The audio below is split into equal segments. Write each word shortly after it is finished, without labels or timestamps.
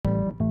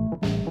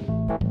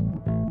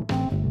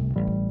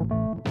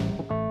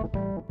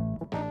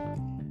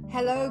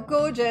Hello,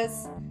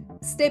 gorgeous.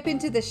 Step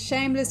into the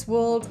shameless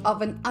world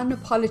of an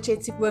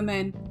unapologetic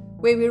woman,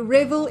 where we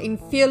revel in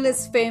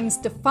fearless femmes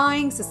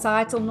defying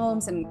societal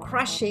norms and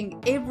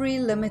crushing every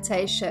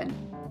limitation.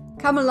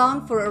 Come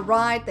along for a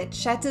ride that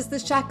shatters the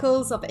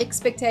shackles of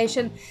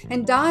expectation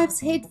and dives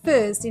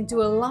headfirst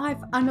into a life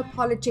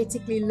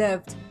unapologetically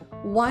lived,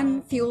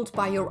 one fueled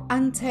by your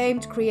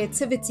untamed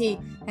creativity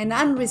and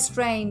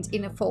unrestrained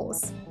inner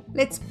force.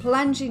 Let's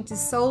plunge into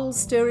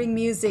soul-stirring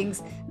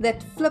musings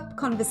that flip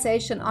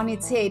conversation on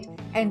its head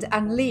and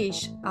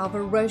unleash our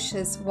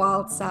ferocious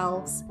wild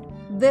selves.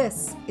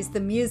 This is the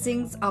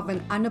Musings of an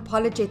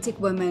Unapologetic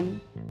Woman.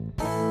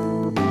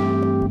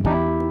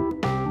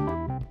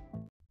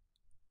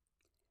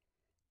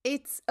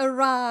 It's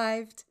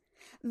arrived.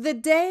 The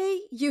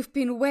day you've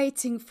been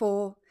waiting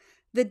for.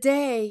 The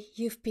day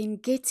you've been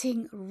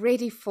getting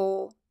ready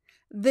for.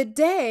 The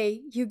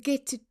day you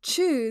get to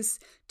choose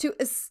to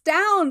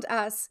astound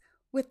us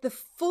with the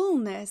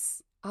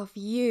fullness of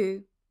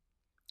you.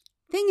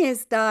 Thing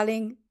is,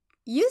 darling,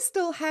 you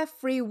still have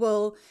free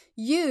will.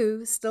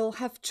 You still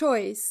have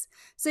choice.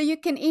 So you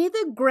can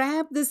either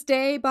grab this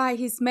day by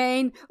his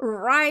mane,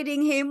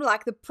 riding him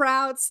like the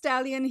proud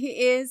stallion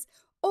he is,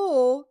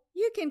 or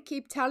you can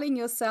keep telling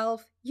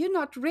yourself you're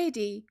not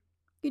ready.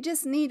 You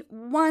just need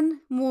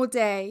one more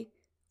day,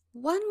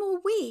 one more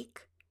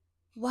week,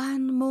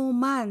 one more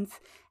month,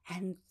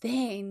 and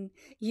then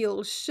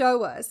you'll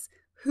show us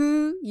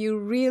who you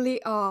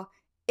really are.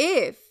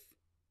 If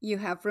you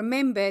have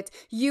remembered,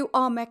 you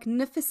are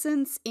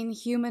magnificence in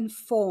human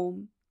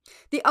form.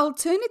 The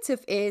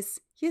alternative is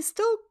you're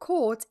still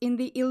caught in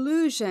the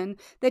illusion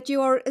that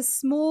you are a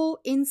small,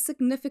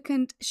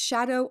 insignificant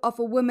shadow of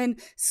a woman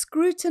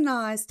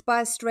scrutinized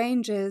by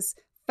strangers,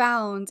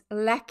 found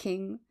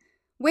lacking.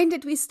 When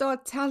did we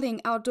start telling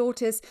our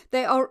daughters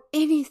they are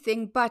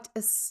anything but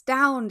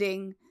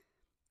astounding?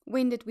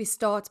 When did we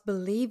start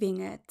believing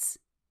it?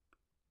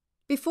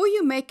 Before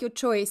you make your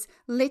choice,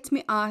 let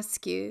me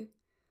ask you,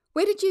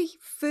 where did you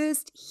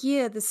first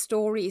hear the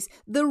stories,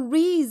 the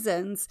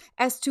reasons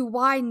as to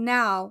why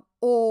now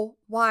or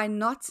why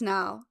not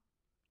now?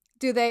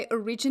 Do they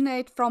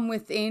originate from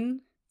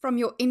within, from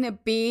your inner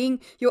being,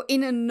 your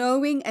inner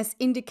knowing as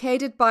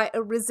indicated by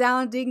a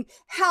resounding,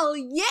 hell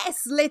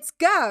yes, let's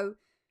go?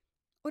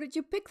 Or did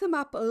you pick them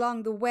up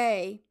along the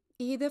way,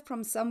 either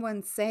from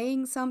someone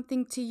saying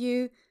something to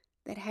you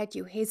that had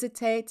you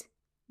hesitate,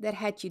 that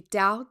had you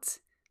doubt,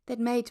 that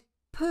made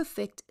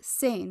perfect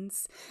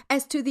sense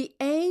as to the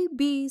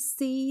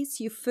ABCs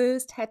you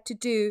first had to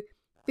do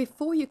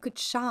before you could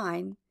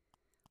shine?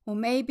 Or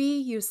maybe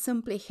you're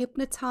simply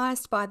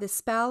hypnotized by the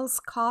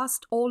spells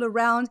cast all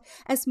around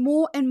as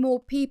more and more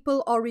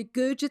people are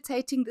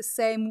regurgitating the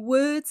same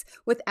words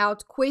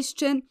without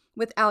question,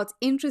 without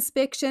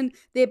introspection,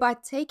 thereby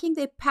taking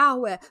their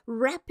power,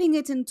 wrapping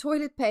it in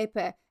toilet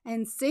paper,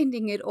 and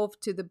sending it off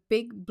to the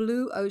big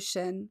blue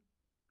ocean.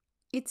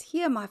 It's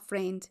here, my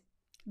friend,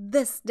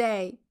 this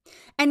day,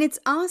 and it's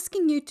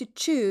asking you to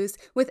choose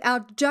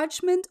without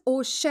judgment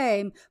or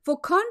shame, for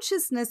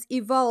consciousness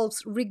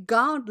evolves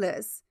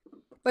regardless.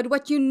 But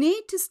what you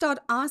need to start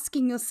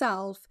asking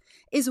yourself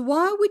is,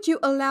 why would you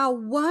allow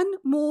one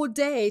more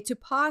day to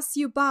pass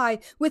you by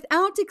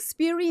without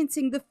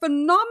experiencing the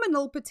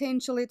phenomenal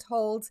potential it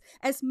holds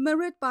as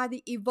mirrored by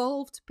the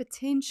evolved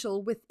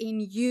potential within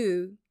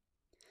you?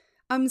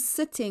 I'm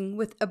sitting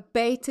with a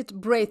bated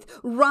breath,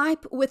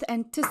 ripe with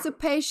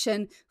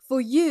anticipation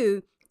for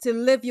you to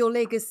live your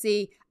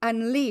legacy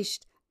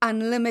unleashed,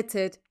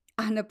 unlimited,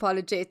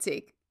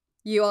 unapologetic.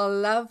 You are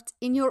loved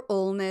in your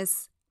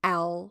allness,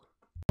 Al.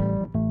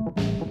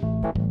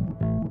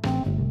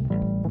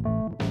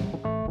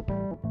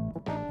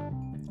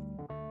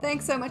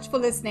 Thanks so much for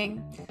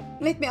listening.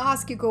 Let me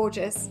ask you,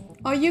 gorgeous,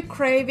 are you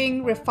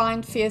craving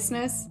refined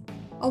fierceness?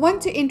 I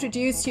want to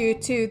introduce you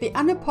to the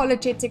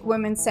Unapologetic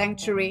Women's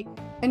Sanctuary,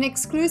 an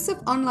exclusive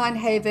online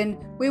haven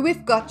where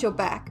we've got your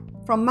back.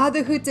 From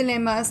motherhood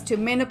dilemmas to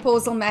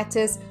menopausal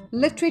matters,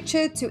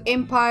 literature to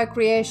empire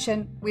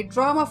creation, we're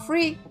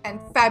drama-free and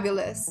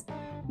fabulous.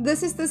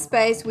 This is the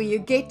space where you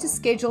get to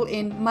schedule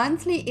in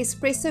monthly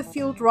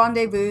espresso-fueled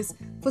rendezvous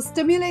for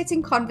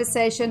stimulating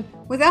conversation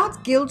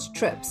without guilt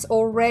trips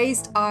or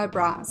raised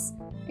eyebrows.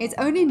 It's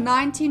only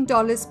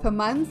 $19 per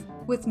month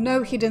with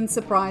no hidden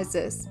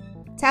surprises.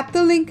 Tap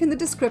the link in the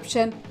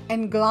description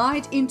and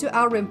glide into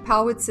our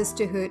empowered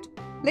sisterhood.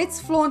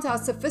 Let's flaunt our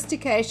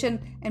sophistication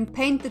and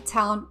paint the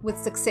town with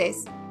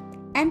success,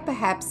 and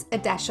perhaps a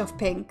dash of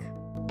pink.